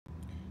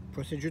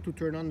Procedure to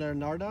turn on the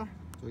Narda.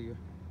 So you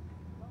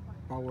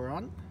power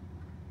on.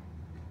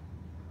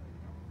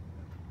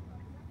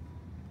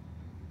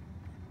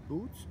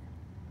 Boots.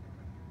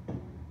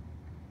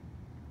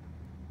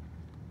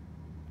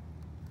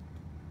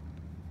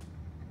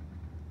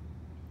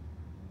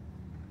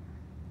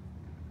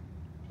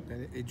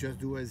 Then it just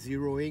do a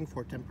zeroing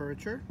for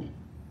temperature.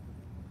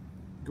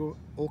 Go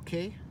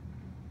OK.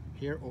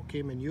 Here,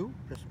 OK menu.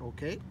 Press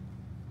OK.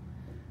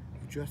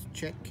 Just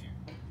check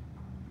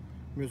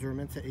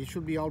measurements. It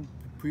should be all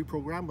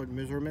pre-programmed, but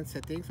measurement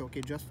settings. Okay,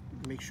 just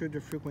make sure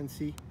the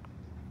frequency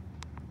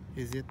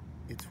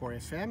it's for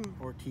FM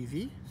or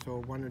TV.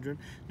 So 100.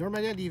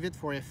 Normally I leave it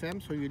for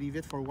FM, so you leave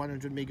it for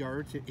 100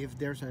 megahertz. If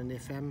there's an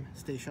FM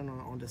station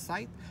on the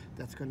site,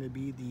 that's going to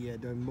be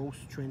the most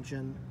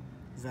stringent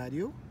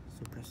value.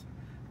 So press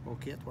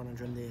OK at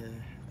 100,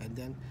 and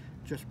then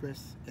just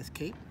press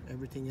escape.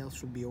 Everything else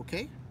should be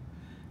okay,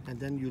 and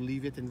then you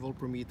leave it in volt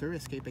per meter.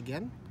 Escape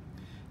again.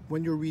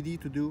 When you're ready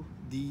to do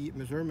the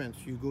measurements,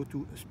 you go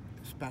to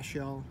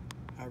spatial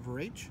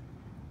average,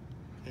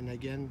 and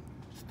again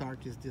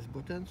start is this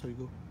button. So you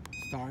go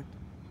start,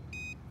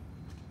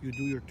 you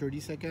do your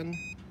 30-second,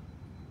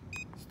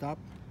 stop,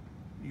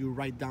 you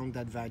write down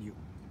that value,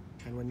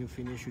 and when you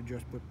finish you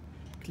just put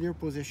clear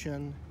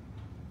position.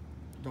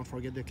 Don't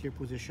forget the clear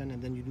position,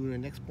 and then you do the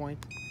next point,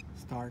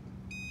 start,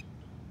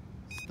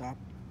 stop,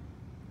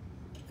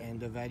 and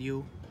the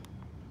value,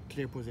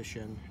 clear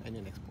position, and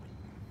the next point.